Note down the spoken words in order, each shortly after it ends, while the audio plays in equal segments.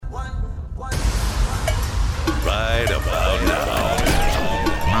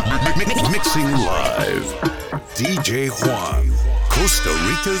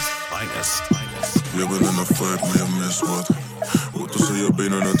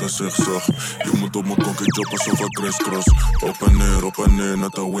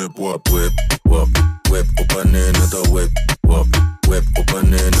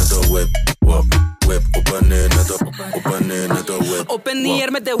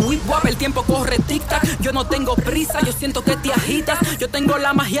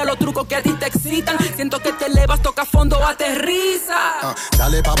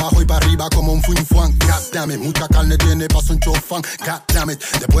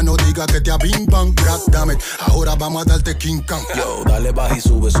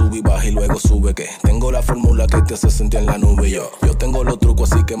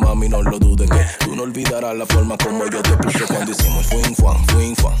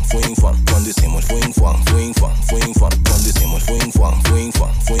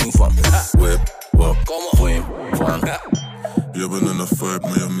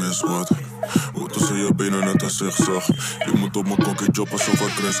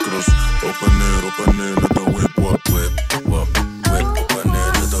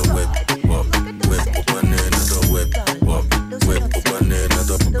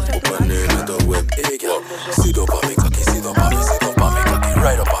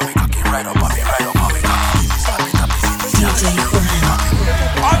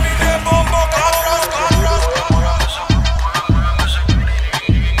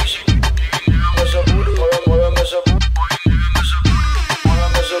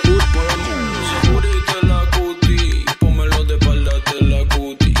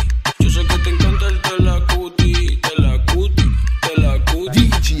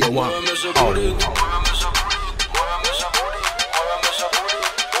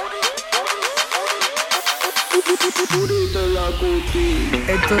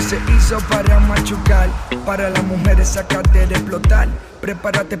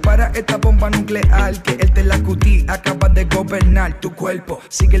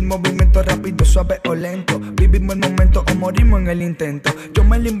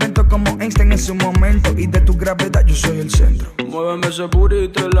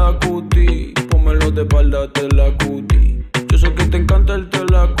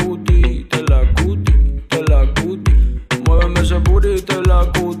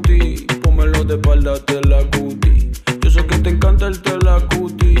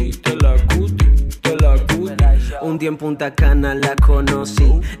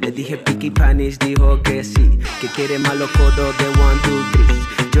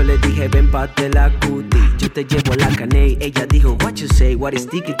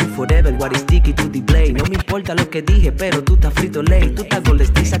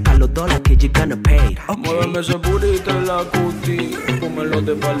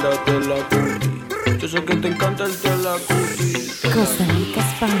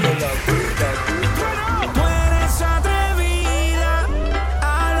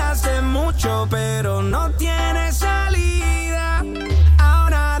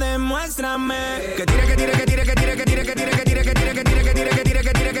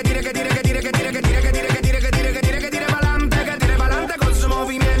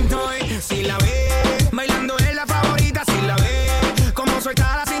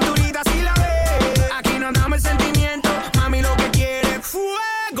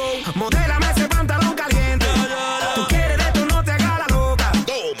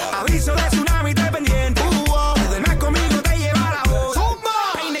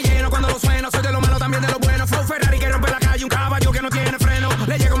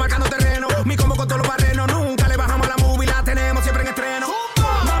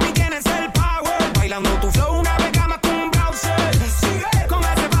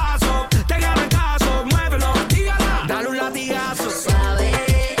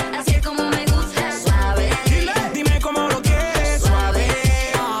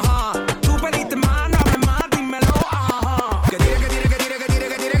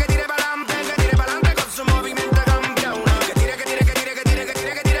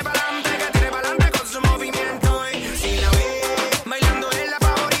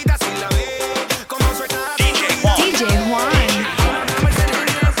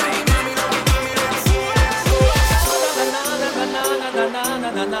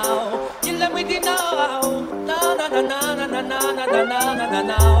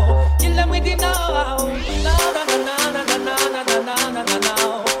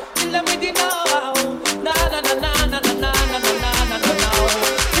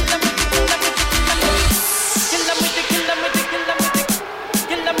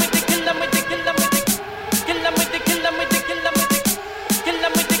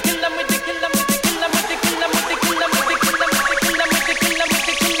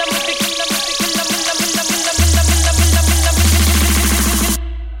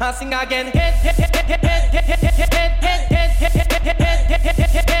I sing again.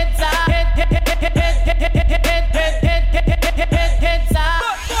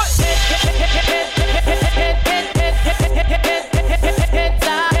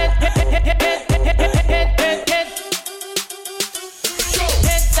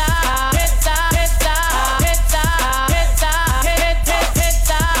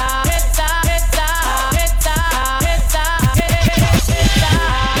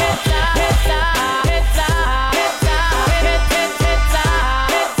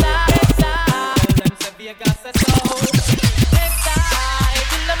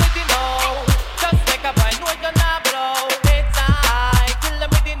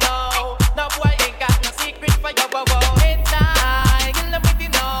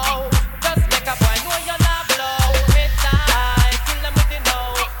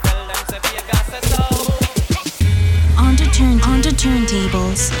 On the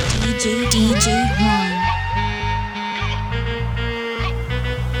turntables, Djjuan.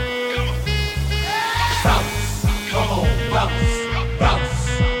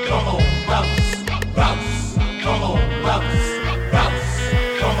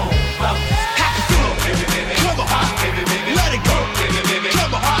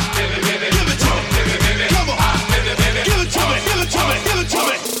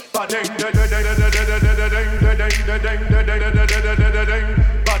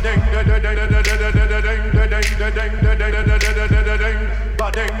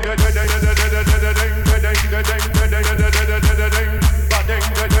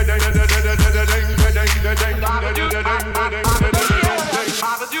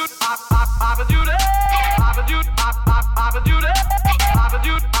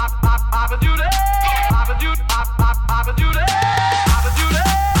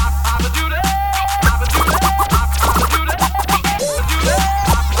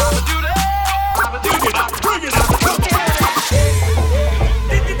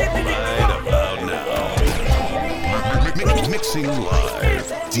 Mixing live,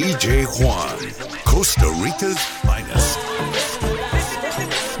 Djjuan, Costa Rica's finest.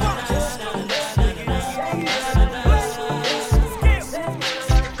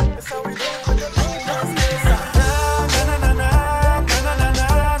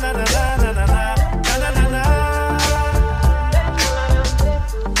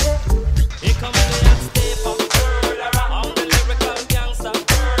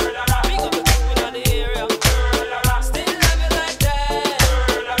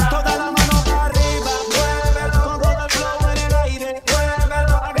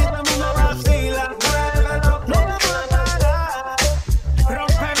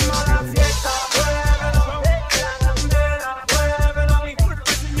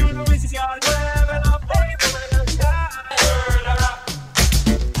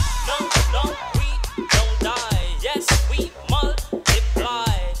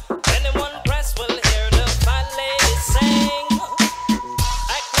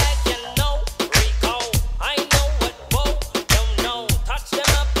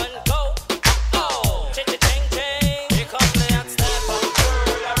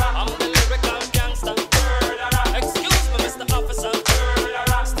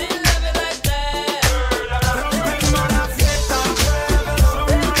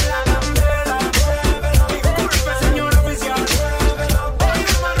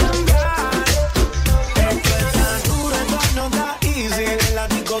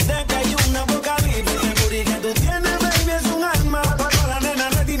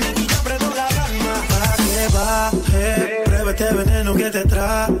 Este veneno que te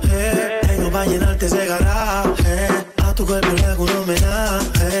traje, tengo pa' llenarte ese garaje. A tu cuerpo le hago un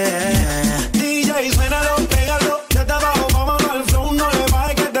homenaje. DJ, suénalo, pégalo, ya está abajo, vámonos al flow. No le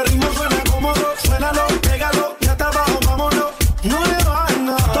bajes que este ritmo suena cómodo. Suénalo, pégalo, ya está abajo, vámonos. No le bajes,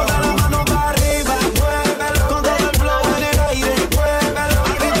 no. Toda la mano para arriba, muévelo. Con todo el flow en el aire, muévelo.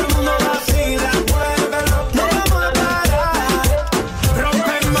 Aquí todo el mundo vacila, muévelo. No vamos a parar,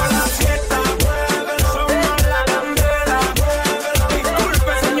 rompemos la fiesta, muévelo. Somos la candela, muévelo.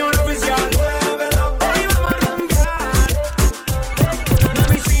 Disculpe, señor oficial, muévelo. Hoy vamos a romper.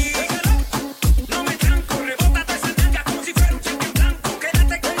 Mami, síguelo, no me tranco. Rebótate esa nalga como si fuera un cheque en blanco.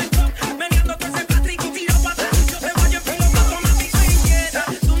 Quédate con el top, meneándote ese Patrick y tira pa' atrás. Yo te voy en pelota, mami, soy inquieta.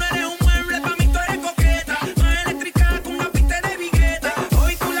 Tú no eres un mueble, pa' mí tú eres coqueta. Más eléctrica con una pista de bigueta.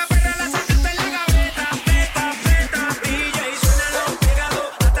 Hoy tú la perra la sacaste en la gaveta. Peta, peta, DJ, suénalo, pégalo.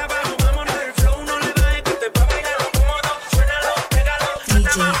 Hasta abajo, vámonos del flow. No le bajes que te va a bailar cómodo. Suénalo, pégalo.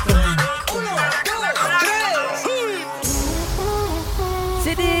 Djjuan.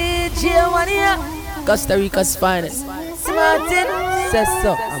 See Djjuan here, Costa Rica's finest. Smartin'. says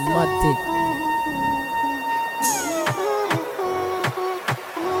so. I'm not dick.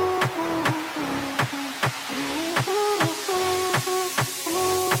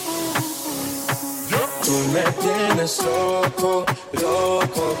 Tú me tienes loco,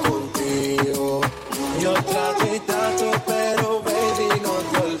 loco contigo. Yo trato y trato, pero baby no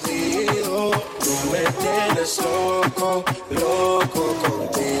te olvido. Tú me tienes loco, loco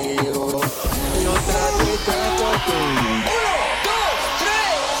contigo. Yo trato y trato contigo. 1, 2, 3,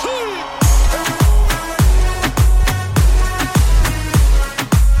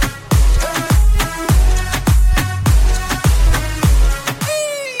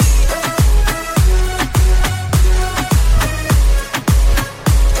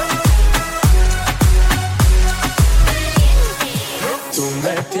 Tú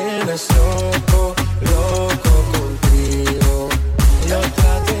me tienes loco, loco contigo. Yo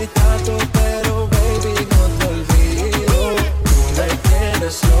trato y trato, pero baby no te olvido. Tú me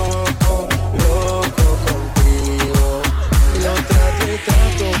tienes loco, loco contigo. Yo trato y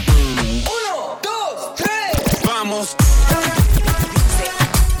trato. 1, 2, 3, vamos.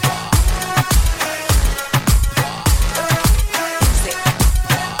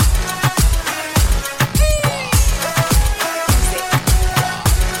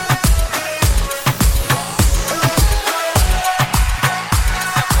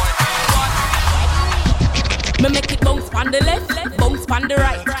 Me make it bounce on the left, bounce on the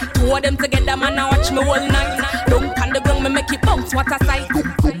right. Two of them together, man, now watch me all night. Don't on the ground, me make it bounce, what a sight.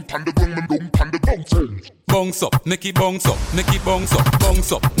 Don't on the ground, me don't on the bounce. Bounce up, make it bounce up, make it bounce up,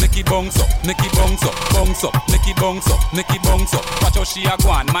 bounce up, make it bounce up, make it bounce up, bounce up, make it bounce up, make it bounce up. Watch how she a go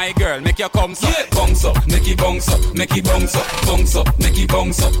on, my girl, make your come up. Bounce up, make it bounce up, make it bounce up, bounce up, make it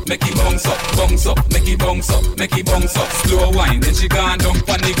bounce up, make it bounce up, bounce up, make it bounce up, make it bounce up. Slow wine, then she gone down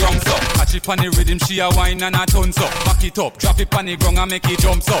pon the ground up. Catch it pon the rhythm, she a wine and a tons up. Back it up, drop it pon the ground and make it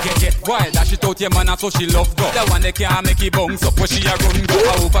jump up. Get wild, dash it out your man, so she love go. The one that can't make it bounce up, where she a run go.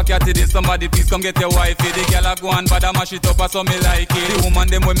 I hope I catch it in somebody, please come get your wifey. The girl a go on, but I mash it up, so me like it. The woman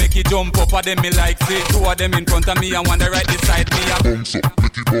them will make it jump up, and them me like it. Two of them in front of me and one right beside me. Bounce up,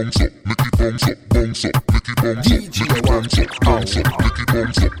 make it bounce up, make it bounce up, bounce up, make it bounce up, make it bounce up, bounce up, make it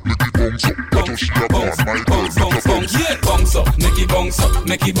bounce up, make it bounce up. Watch how she a go on, my girl, make it bounce up. Bounce up, make it bounce up,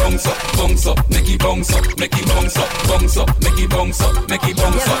 make it bounce up, bounce up, make it bounce up, make it bounce up, bounce up, make it bounce up, make it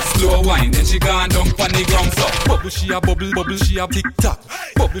bounce up. Slow wine, then she gone down pon the ground up. Bubble she a bubble, bubble she a tick tock.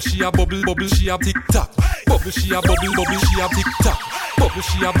 Bubble she a bubble, bubble she a tick tock. Bubble she a bubble, bubble she a tick tock. Bubble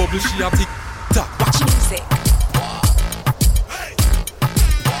she a bubble, she a tick tock. Watch music.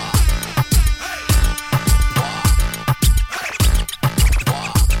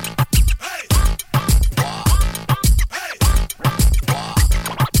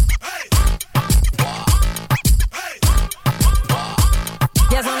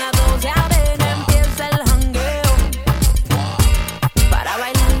 Ya son las 12, a ver, empieza el jangueo. Para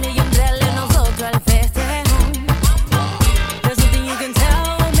bailarle y entrarle nosotros al festejo. There's nothing you can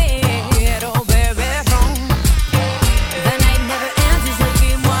tell me, oh baby, from. The night never ends y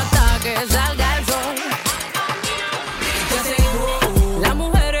seguimos hasta que salga el sol. Yo sé, las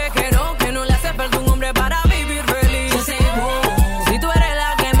mujeres que no le hace falta un hombre para vivir feliz. Yo sé, si tú eres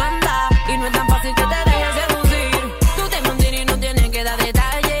la que manda y no es tan fácil que te dejes seducir. Tú te mantienes y no tienes que dar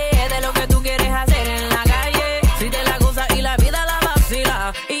detalles de lo que tú quieres hacer en la calle. Si te la gozas y la vida la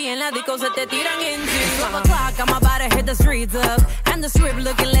vacila y en la disco se te tiran encima. 12 o'clock, I'm about to hit the streets up and the strip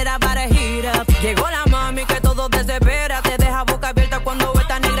looking lit, about to heat up. Llegó la mami que todo desespera, te deja boca abierta cuando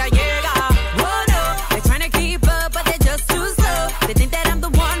esta negra llega. What up? They're trying to keep up, but they're just too slow. They think that I'm the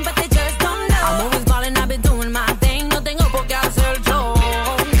one, but they just don't know. I'm always ballin', I've been doing my thing, no tengo por qué hacer yo.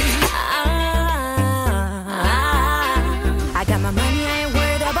 I got my money, I ain't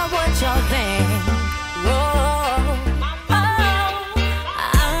worried about what y'all think.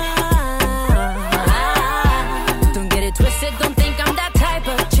 Don't get it twisted, don't think I'm that type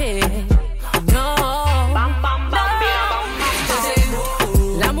of chick. No,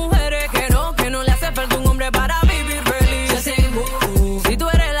 las mujeres que no le hace falta un hombre para vivir feliz. Si tú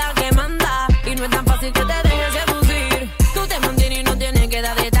eres la que manda y no es tan fácil que te dejes seducir. Tú te mantienes y no tienes que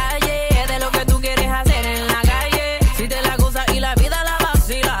dar detalles de lo que tú quieres hacer en la calle. Si te la gozas y la vida la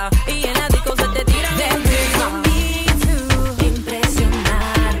vacila y en la disco se te tiran encima.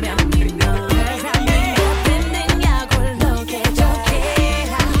 Impresionarme a mí no es a mí. Dependen ya con lo que yo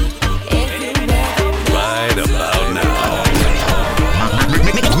quiera. Right about now.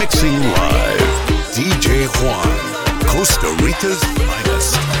 Mixing live. DJ Djjuan, Costa Rica's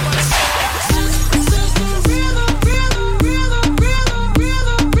finest.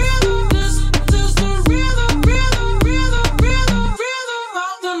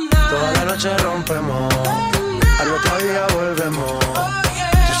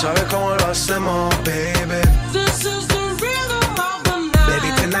 sabes cómo lo hacemos, baby. This is the rhythm of the night. Baby,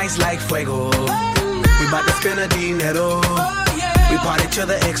 tonight's like fuego. We bout to spend a dinero. We party to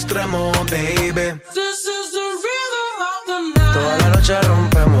the extremo, baby. This is the rhythm of the night. Toda la noche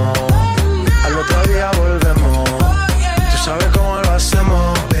rompemos, al otro día volvemos. Tú sabes cómo lo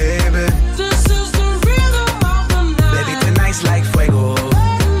hacemos, baby. This is the rhythm of the night. Baby, tonight's like fuego.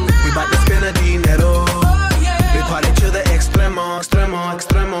 We bout to spend a dinero. We party to the extremo, extremo,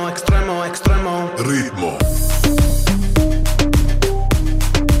 extremo, extremo, extremo. Ritmo.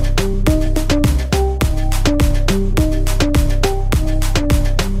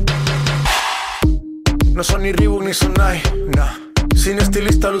 No son ni Reebok ni Sonai, nah. Sin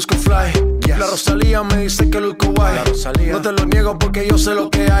estilista luzco fly. Yes. La Rosalía me dice que luzco guay. No te lo niego porque yo sé lo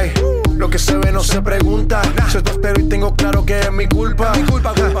que hay. Lo que se ve no se pregunta. Soy tu espero y tengo claro que es mi culpa.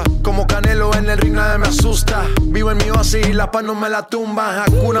 Culpa. Como Canelo en el ring nadie me asusta. Vivo en mi oasis y la paz no me la tumba.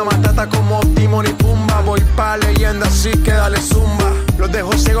 Hakuna Matata como Timon y Pumba. Voy pa' leyenda así que dale zumba. Los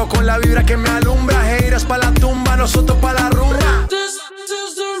dejo ciego con la vibra que me alumbra. Heiras pa' la tumba, nosotros pa' la rumba.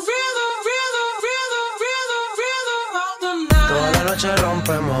 Toda la noche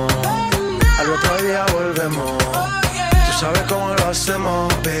rompemos, al otro día volvemos. Tú sabes cómo lo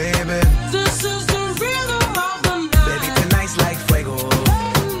hacemos, baby. This is the rhythm of the night. Baby, tonight's like fuego.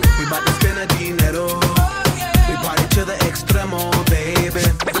 We bout to spend a dinero. We party to the extremo, baby.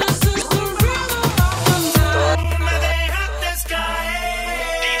 This is the rhythm of the night. Tú me dejaste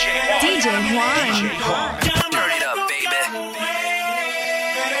caer. Djjuan. Turn it up, baby.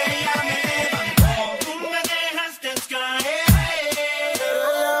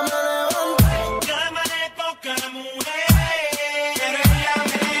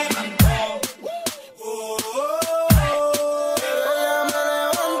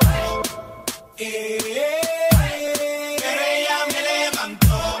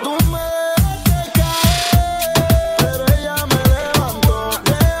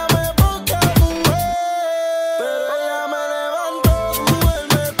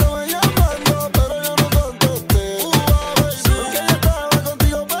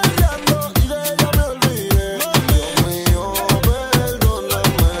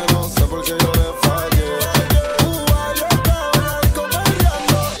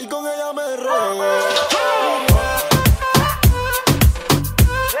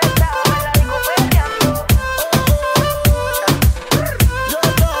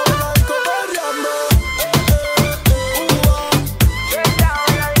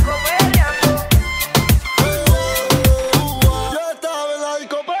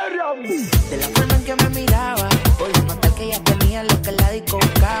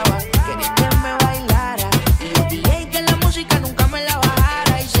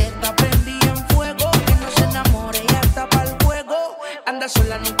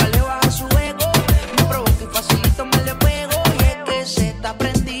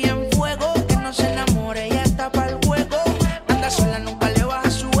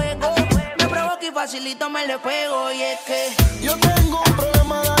 Facilito me le pego y es que yo tengo un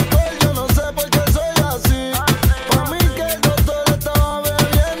problema de alcohol, yo no sé por qué soy así. Pa' mí que el doctor estaba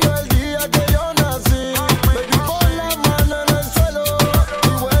bebiendo el día que yo nací. Baby, pon la mano en el suelo y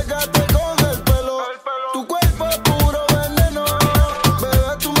huélgate con el pelo. Tu cuerpo es puro veneno,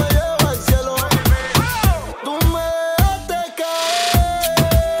 bebé, tú me llevas al cielo. Tú me dejaste caer,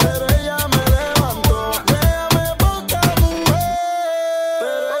 pero ella me levantó. Déjame poca mujer,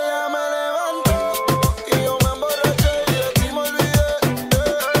 pero ella me levantó. Y yo me emborraché y de ti me olvidé.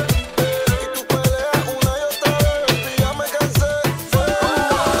 Y tú peleas una y otra vez, y ya me cansé.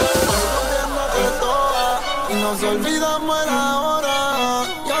 Rompiéndote toda y nos olvidamos en la hora.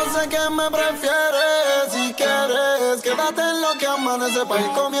 Yo sé que me prefieres, si quieres quédate en lo que amanece pa'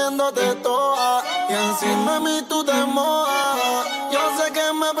 ir comiéndote toda. Y encima de mí tú te mojas. Yo sé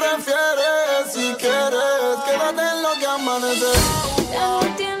que me prefieres, si quieres quédate en lo que amanece. Ya no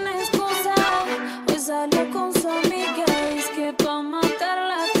tiene excusa, hoy salió con su amiga. Es que pa' matar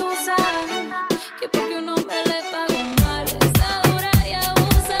la tusa, que porque un hombre le pagó mal, está dura y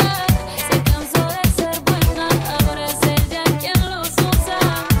abusa. Se cansó de ser buena, ahora es ella quien los usa.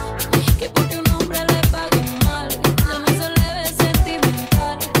 Que porque un hombre le pagó mal, ya no se le ve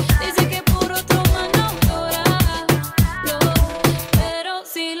sentimental. Dice que por otro más no llora, pero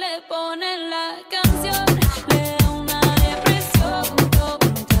si le ponen la canción, le da una depresión. Todo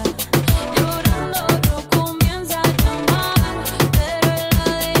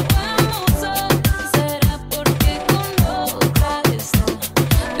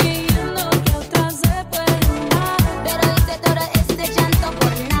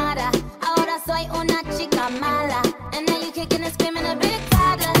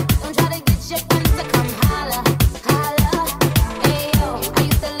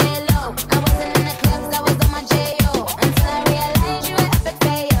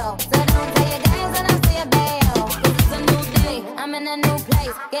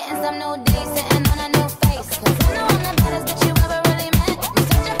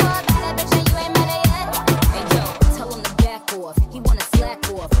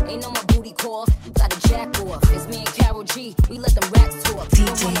off. Ain't no more booty calls, you gotta jack off. It's me and Karol G, we let them rats talk.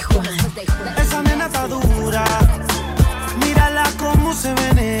 Djjuan. Esa nena está dura, mírala cómo se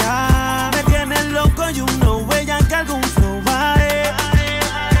menea. Me tiene loco, you know, ella que algún flow va.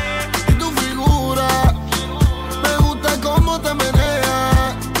 Y tu figura, me gusta cómo te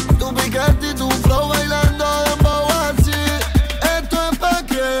menea. Tu piquete y tu flow bailando dembow así. Esto es pa'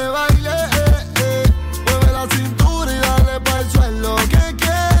 que baile, mueve la cintura y dale pa'l suelo. Que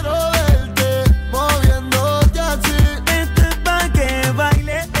quiero verte moviéndote así. Esto es pa' que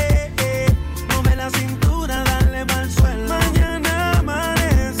baile, mueve la cintura, dale pa'l suelo. Mañana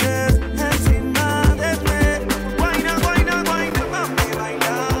amaneces encima de mí. Guayna, guayna, guayna, mami,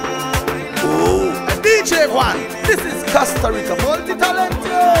 baila, baila. Djjuan, this is Costa Rica multi-talented.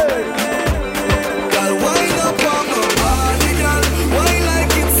 Girl, wind up on my body, girl. Wine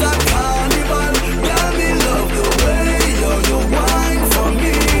like it's a carnival. Girl, me love the way you wine for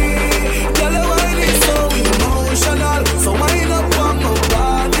me. Girl, your wine is so emotional. So wind up on my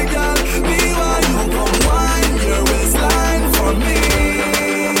body, girl. Me want you come wine your waistline for me.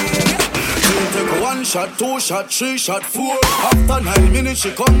 She take one shot, two shot, three shot, four. After 9 minutes,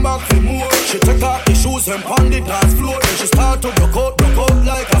 she come back for more. She take off the shoes and pound the dance floor. Then she start to broke out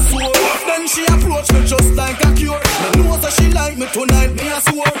like a sword. Then she approach me just like a cure. Me know that she like me tonight, me a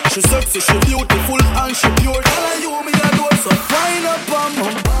swear. She sexy, she beautiful and she pure. Tell her you me adore, so wind up on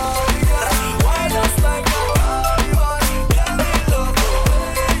my body, girl. Wind up like a carnival. Girl, me love the way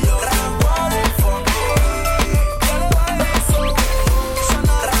you want it for me. Girl, your wine is so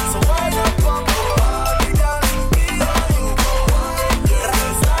emotional. So wind up on my body, girl. Me want you go wine your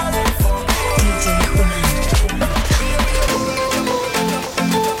waistline for me.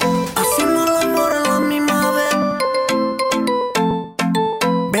 Hacemos el amor a la misma vez.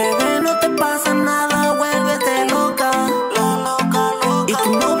 Bebé, no te pasa nada, vuélvete loca. Y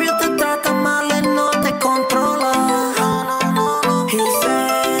tu novio te trata mal, él no te controla. Y sé,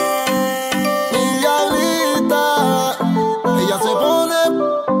 Mi diablita, ella se pone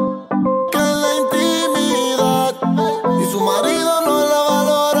que en la intimidad. Y su marido no la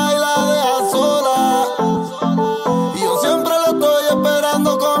valora y la deja sola. Y yo siempre la estoy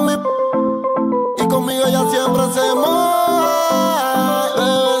esperando con mi. Y conmigo ella siempre se moja.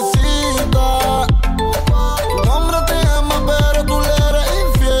 Bebecita, tu hombre te ama pero tú le eres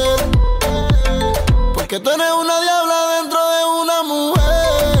infiel. Porque tú eres una diabla dentro de una mujer.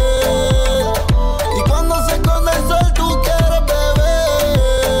 Y cuando se esconde el sol tú quieres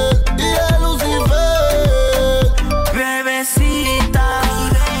beber. Y es Lucifer. bebecita,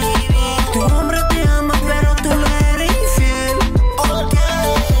 tu hombre te ama, pero tú le eres infiel. ¿Por qué?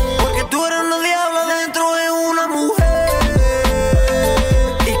 Porque tú eres una diabla dentro de una mujer.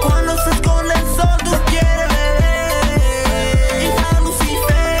 Y cuando se esconde el sol, tú quieres beber. Hija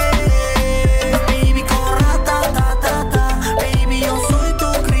Lucifer, baby, con rata, baby, yo soy tu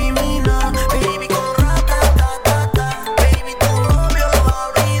criminal. Baby, con rata, baby, tu novio lo va a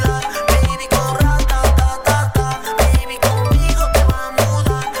olvidar. Baby, con rata, baby, conmigo te va a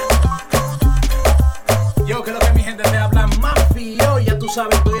mudar. Yo, que lo que mi gente te habla Mafio. Ya tú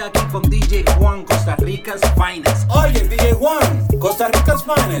sabes, estoy aquí con Djjuan, Costa Rica's Finest. Oye, Djjuan, Costa Rica's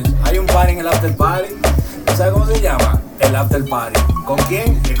Finest. Hay un party en el after party. ¿Tú sabes cómo se llama? El after party. ¿Con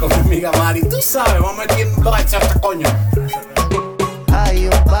quién? Es con mi amiga Mari. Tú sabes, vamos metiendo bachata, coño. Hay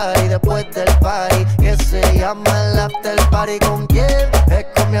un party después del party que se llama el after party. ¿Con quién? Es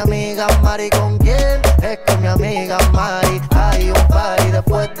con mi amiga Mari. ¿Con quién? Es con mi amiga Mari. Hay un party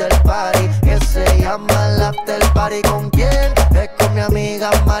después del party que se llama el after party. ¿Con quién? Es con mi amiga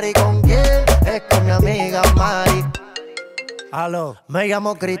Mari. ¿Con quién? Es con mi amiga Mari. Aló, me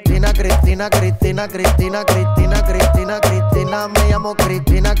llamo Cristina, Cristina, Cristina, Cristina, Cristina, Cristina, Cristina. Me llamo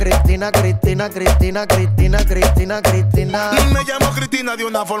Cristina, Cristina, Cristina, Cristina, Cristina, Cristina, Cristina. Me llamo Cristina de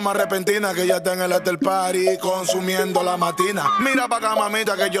una forma repentina, que ya está en el after party consumiendo la matina. Mira pa' acá,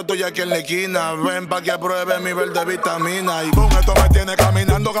 mamita, que yo estoy aquí en la esquina. Ven pa' que pruebe mi verde vitamina. Y con esto me tiene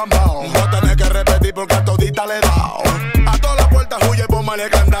caminando gambao. No tenés que repetir porque a todita le he dado. A todas las puertas huye, póngale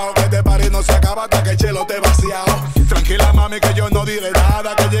candado. Que este party no se acaba hasta que el chelo te vaciado. Tranquila, mami, que yo no diré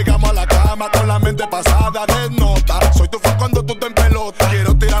nada. Que llegamos a la cama con la mente pasada de nota. Soy tu fan cuando tú te en pelota.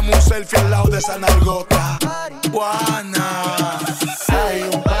 Quiero tirarme un selfie al lado de esa nalgota. Juana. Hay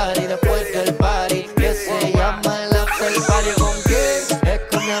un party después del party que se llama el after party. ¿Con quién? Es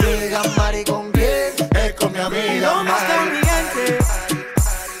con mi amiga Mari. ¿Con quién? Es con mi amiga Mari.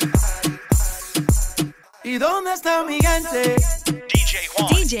 ¿Y dónde está mi gente?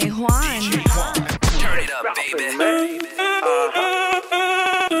 Djjuan. Turn it up, baby.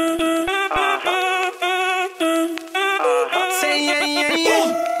 Say yeah, yeah,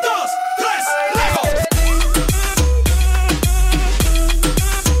 yeah.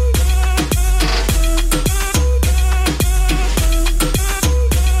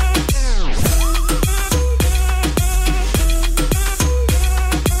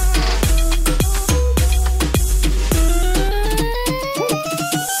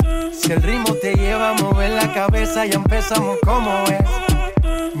 empieza, ya empezamos como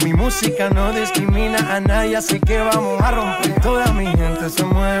es. Mi música no discrimina a nadie, así que vamos a romper. Toda mi gente se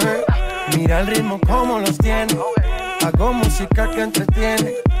mueve, mira el ritmo como los tiene. Hago música que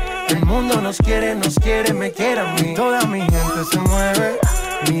entretiene. El mundo nos quiere, me quiere a mí. Toda mi gente se mueve,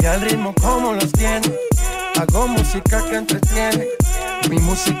 mira el ritmo como los tiene. Hago música que entretiene. Mi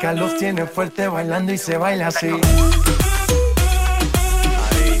música los tiene fuerte bailando y se baila así.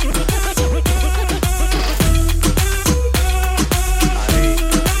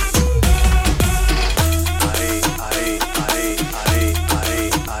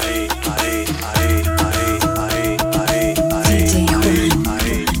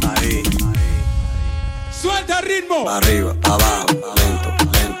 Arriba, abajo, lento,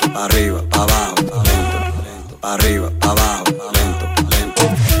 lento, arriba, abajo, lento, lento, arriba, abajo, lento,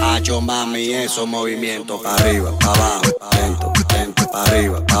 lento. Hacho mami, esos movimientos. Arriba, abajo, lento, lento,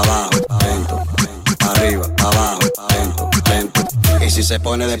 arriba, abajo, lento, lento, arriba, abajo, lento, lento. Y si se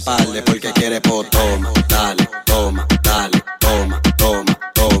pone de espalda porque quiere, pues toma, dale, toma, dale, toma, toma,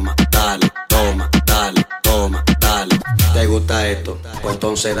 toma, dale, toma, dale, toma, dale. ¿Te gusta esto? Pues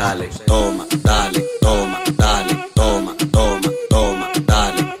entonces dale, toma, dale, toma, dale. Toma, toma, toma,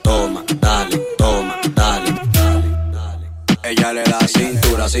 dale, toma, dale, toma, dale, dale, dale. Ella le da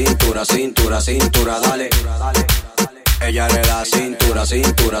cintura, cintura, cintura, cintura, dale. Ella le da cintura,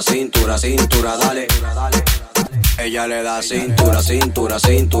 cintura, cintura, cintura, dale. Ella le da cintura, cintura,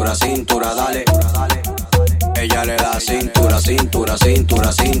 cintura, cintura, dale. Ella le da cintura, cintura,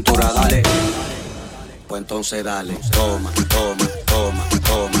 cintura, cintura, dale. Pues entonces dale, toma, toma, toma,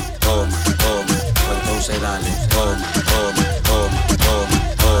 toma, toma, toma. Pues entonces dale, toma, toma, toma, toma,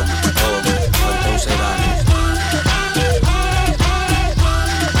 toma, toma. Pues entonces dale.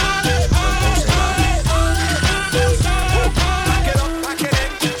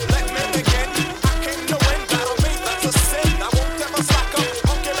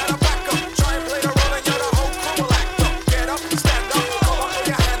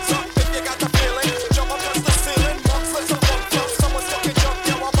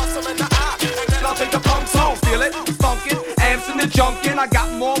 Junkin', I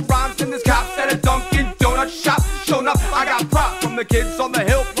got more rhymes than this cops at a Dunkin' Donut shop. Shown up, I got props from the kids on the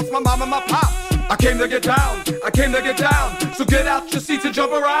hill, plus my mom and my pops. I came to get down, I came to get down. So get out your seats and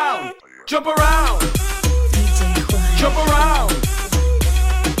jump around, jump around, jump around,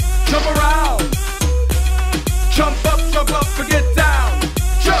 jump around, jump up and get down.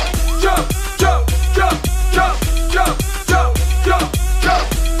 Jump, jump, jump, jump, jump, jump, jump, jump, jump,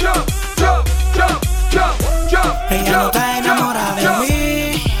 jump, jump, jump, jump, jump. Ella no está enamorada de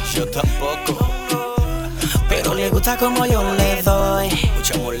mí, yo tampoco, pero le gusta como yo le doy.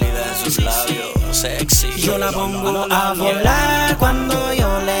 Mucha mordida en sus labios, sexy. Yo la pongo a volar cuando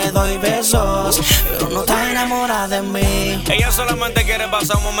yo le doy besos, pero no está enamorada de mí. Ella solamente quiere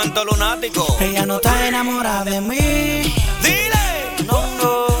pasar un momento lunático. Ella no está enamorada de mí. Dile, no,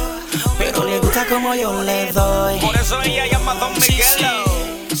 no, pero le gusta como yo le doy. Por eso ella llama a Don Miguelo.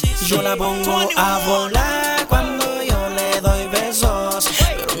 Yo la pongo a volar cuando yo le doy besos,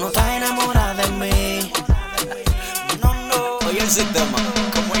 pero no está enamorada de mí. No, no. Oye el sistema,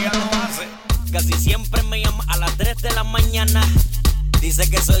 como ella lo hace. Casi siempre me llama a las 3 de la mañana. Dice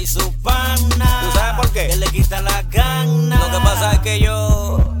que soy su pana. ¿Tú sabes por qué? Que le quita las ganas. Lo que pasa es que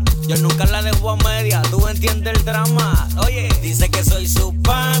yo nunca la dejo a media. Tú entiendes el drama. Oye, dice que soy su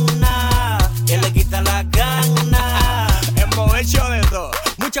pana. Que le quita las ganas. Hemos hecho de todo.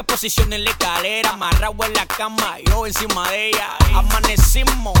 Muchas posiciones en la escalera, amarrado en la cama, yo encima de ella.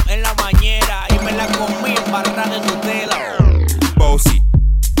 Amanecimos en la bañera y me la comí en barra de Nutella. Bossy,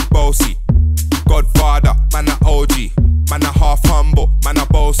 bossy, Godfather, man a OG, man a half humble, man a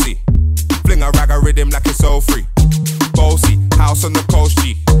bossy. Fling a rag a rhythm like it's all free. Bossy, house on the coast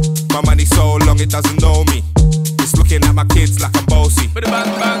G. My money so long it doesn't know me. It's looking at my kids like I'm bossy. Bang,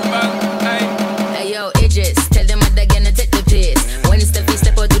 bang, bang, hey. Hey yo, Idris, tell them what they're gonna take the piss. When it's the feast,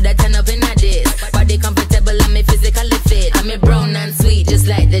 step out, do that turn up in a dish. Body comfortable, I'm physically fit. I'm brown and sweet, just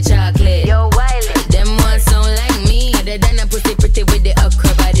like the chocolate. Yo, Wiley, them ones sound like me. Other than a pussy pretty with the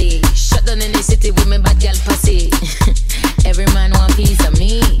upper body. Shut down in the city with me bad girl pussy. Every man want piece of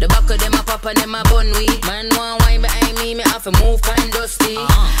me. The back of them a pop and them a bun weed. Man want wine behind me have to move kind dusty.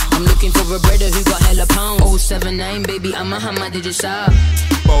 I'm looking for a brother who got hella pounds. 079, baby, I'm a hammer, did you shop?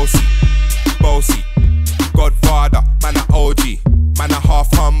 Bossy, bossy, Godfather, man a OG, man a half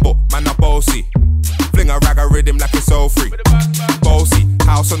humble, man a bossy. Fling a rag a rhythm like it's all free. Bossy,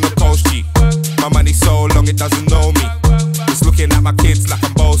 house on the coast G. My money so long it doesn't know me. It's looking at my kids like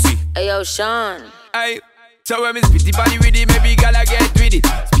I'm bossy. Hey yo, Sean. Hey, so when me spitty body with it, maybe gala get with it.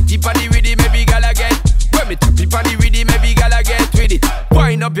 Spitty body with it, maybe gala get. When me tap it on the rhythm, every gal I get with it.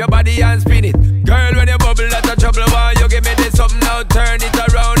 Wind up your body and spin it. Girl, when you bubble, that's a trouble. Why you give me this something now? Turn it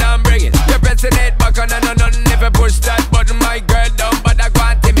around and bring it. You're pressing it back on and on. If you push that button, my girl, down, but I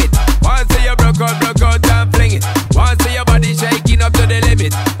can't timid. Once you broke out and fling it. Once your body shaking up to the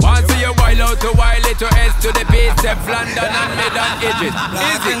limit. Once you wild out to wild it to S to the base, F London and mid and Egypt.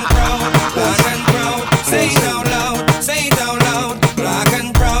 Black and proud, say it out loud, say it out loud. Black and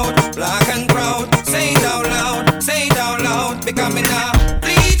proud, say it out loud, say it out loud. Because me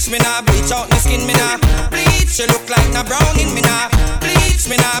nah bleach out my skin, me nah bleach. You look like na brown in me nah bleach.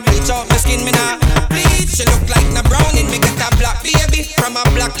 Me nah bleach out my skin, me nah bleach. You look like na brown in me. Get a black baby from a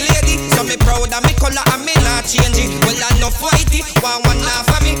black lady. So me proud of me color and me not change it. Well enough whitey, one half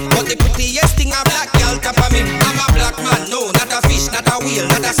of me. But the prettiest thing a black girl top of me. I'm a black man, no, not a fish, not a whale,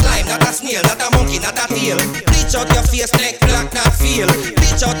 not a slime, not a snail, not a monkey, not a tail. Bleach out your face, neck black, not feel.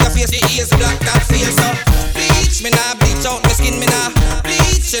 Bleach out your face, the ears black, not feel. So bleach, me nah bleach out my skin, me nah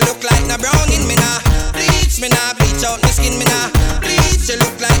bleach. You look like na brown in me nah bleach. Me nah bleach out my skin, me nah bleach. You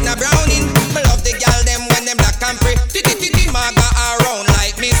look like na brown in. Me love the gal them when them black and pretty. Maga around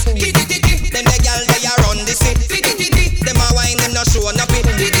like miss. Them the gal they a run the city. Them a wine, them no show no pit.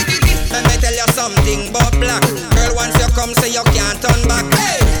 Let me tell you something about black. Girl, once you come, say you can't turn back.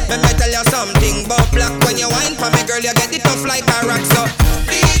 Hey, let me tell you something about black. When you wine for me, girl, you get it tough like a rock. So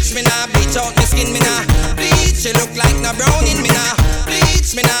bleach, me nah bleach out my skin, me nah bleach. You look like na brown in me nah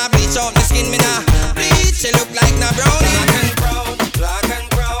bleach. Me nah bleach out my skin, me nah bleach. You look like na brown in. Black and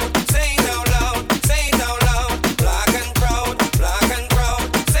proud, say it out loud, say it out loud. Black and proud,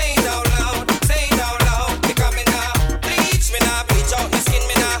 say it out loud, say it out loud. Because me nah bleach out my skin,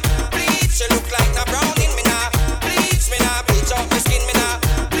 me nah bleach. You look like na brown in me nah bleach. Me nah bleach out my skin, me nah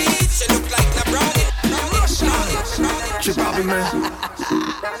bleach. You look like na brown in. Chip out, man.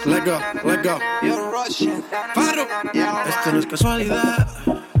 Let go. You're Russian. Paro. Esto no es casualidad.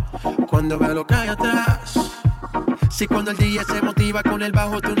 Cuando veo lo que hay atrás. Si cuando el día se motiva con el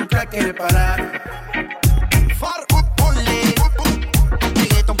bajo, tú nunca quieres parar. Ponle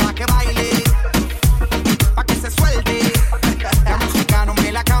reggaeton pa' que baile, pa' que se suelte. La música no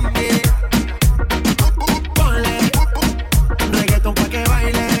me la cambie. Ponle reggaeton pa' que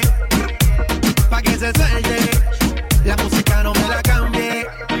baile, pa' que se suelte. La música no me la cambie.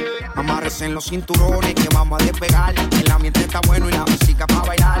 Amarres en los cinturones que vamos a despegar. El ambiente está bueno y la música pa'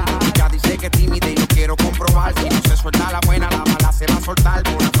 bailar. Ya dice que es tímida y lo quiero comprobar. Si no se suelta la buena, la mala se va a soltar.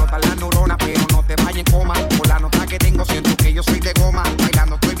 Por explotar las neuronas, pero no te vayas en coma. Por la nota que tengo siento que yo soy de goma.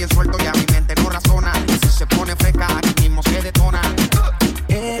 Bailando estoy bien suelto y a mi mente no razona. Y si se pone fresca, aquí mismo se detona.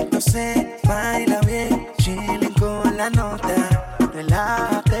 Esto se baila bien, chilling con la nota.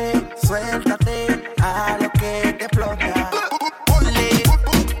 Relájate, suéltate a lo que te explota. Ponle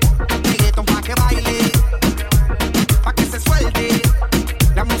reggaeton pa' que baile, pa' que se suelte.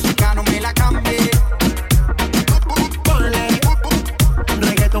 La música no me la cambie. Ponle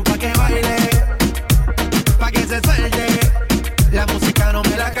reggaeton pa' que baile, pa' que se suelte. La música no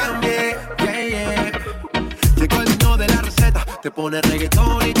me la cambie. Yeah, yeah. Llegó el niño de la receta. Te pone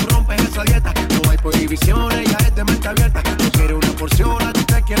reggaetón y tú rompes esa dieta. No hay prohibiciones, ya es de mente abierta. No quiero una porción, a ti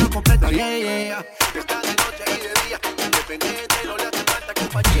te quiero completa. Yeah, yeah. Está de noche y de día. Independiente, no le hace falta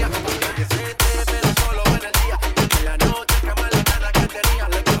compañía. Decente, pero solo en el día. En la noche, cama la gana que tenía.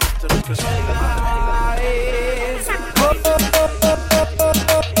 Le esto no es casualidad.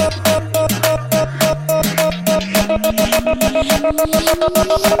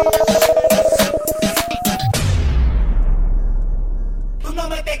 Tú no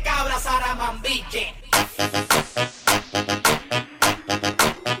me te cabras, Aramambiche.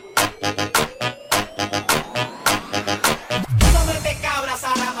 Tú no me te cabras,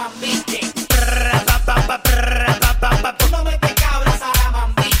 Aramambiche. Tú no me te cabras,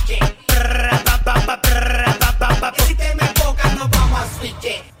 Aramambiche. Que si te me enfocas nos vamos a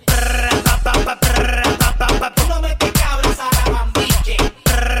switch. Tú no me te cabras, Aramambiche.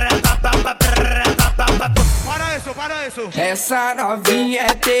 Para eso. Essa novinha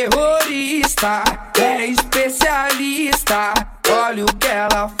é terrorista, é especialista. Olha o que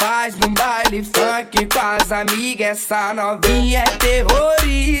ela faz no baile funk com as amigas. Essa novinha é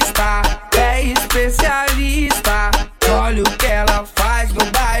terrorista, é especialista. Olha o que ela faz no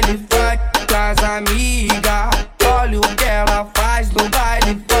baile funk com as amigas. Olha o que ela faz no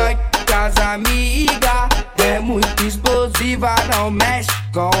baile funk com as amigas. É muito explosiva, não mexe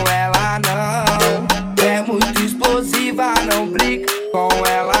com ela não. É muito explosiva, não brinca com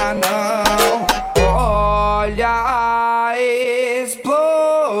ela não. Olha a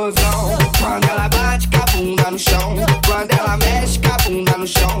explosão. Quando ela bate com a bunda no chão. Quando ela mexe com a bunda no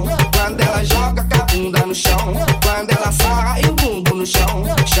chão. Quando ela joga com a bunda no chão.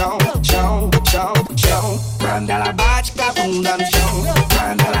 boom bam show.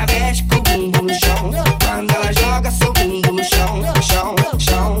 Quando ela mexe com o bum bum show. Quando ela joga seu bum bum show. Show,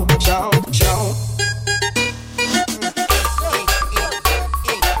 show, show, show.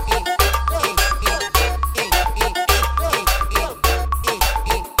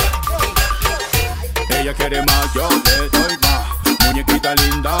 Ella quiere más, yo le doy más. Muñequita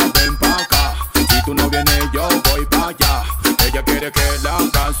linda, ven pa' acá. Si tú no vienes, yo voy pa' allá. Ella quiere que la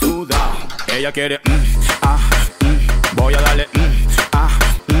haga sudar. Ella quiere, voy a darle,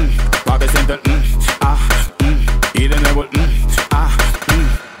 pa' que sienta el, y de nuevo el,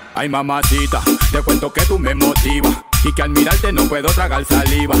 Ay mamacita, te cuento que tú me motivas y que al mirarte no puedo tragar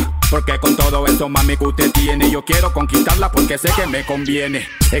saliva. Porque con todo eso, mami, que usted tiene, yo quiero conquistarla porque sé que me conviene.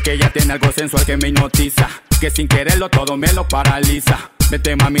 Es que ella tiene algo sensual que me hipnotiza, que sin quererlo todo me lo paraliza.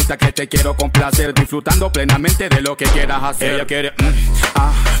 Vete mamita que te quiero complacer, disfrutando plenamente de lo que quieras hacer. Ella quiere,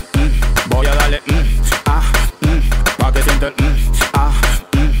 voy a darle, pa' que sienta el,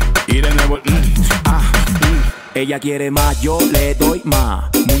 y de nuevo el, Ella quiere más, yo le doy más.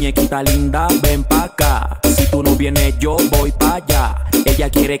 Muñequita linda, ven pa' acá. Si tú no vienes, yo voy pa' allá. Ella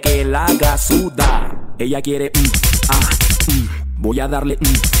quiere que la haga sudar. Ella quiere, voy a darle,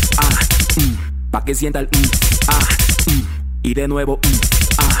 pa' que sienta el, y de nuevo,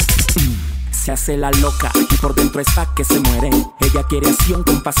 se hace la loca y por dentro está que se muere. Ella quiere acción,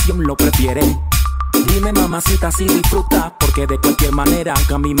 con pasión lo prefiere. Dime mamacita si disfruta, porque de cualquier manera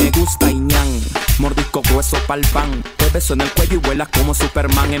que a mí me gusta y ñan. Mordisco grueso pa'l pan, te beso en el cuello y vuelas como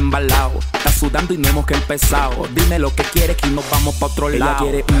Superman embalado. Estás sudando y no hemos que empezado. Dime lo que quieres que nos vamos pa' otro lado.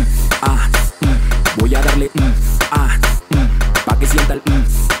 Ella quiere, voy a darle, pa' que sienta el,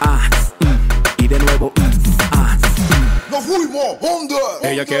 y de nuevo, ¡Nos fuimos! ¿Dónde?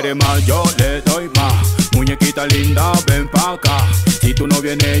 Ella quiere más, yo le doy más. Muñequita linda, ven pa' acá. Si tú no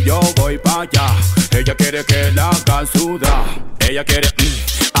vienes, yo voy pa' allá. Ella quiere que la haga sudar. Ella quiere,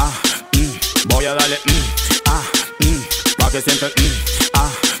 voy a darle, pa' que sienta el,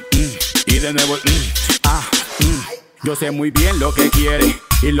 y de nuevo el, Yo sé muy bien lo que quiere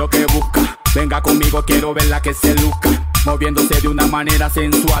y lo que busca. Venga conmigo, quiero verla que se luzca, moviéndose de una manera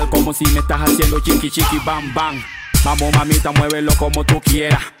sensual, como si me estás haciendo chiqui chiqui bam bam. Vamos mamita, muévelo como tú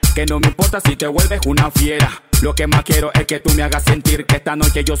quieras, que no me importa si te vuelves una fiera. Lo que más quiero es que tú me hagas sentir que esta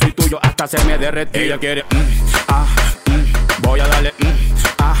noche yo soy tuyo hasta hacerme derretir. Ella quiere, voy a darle,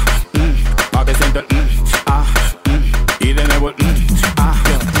 pa' que sienta el, y de nuevo el,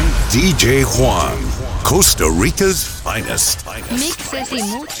 Djjuan, Costa Rica's finest. Mixes y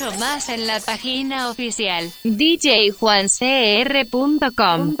mucho más en la página oficial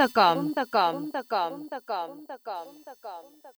djjuancr.com.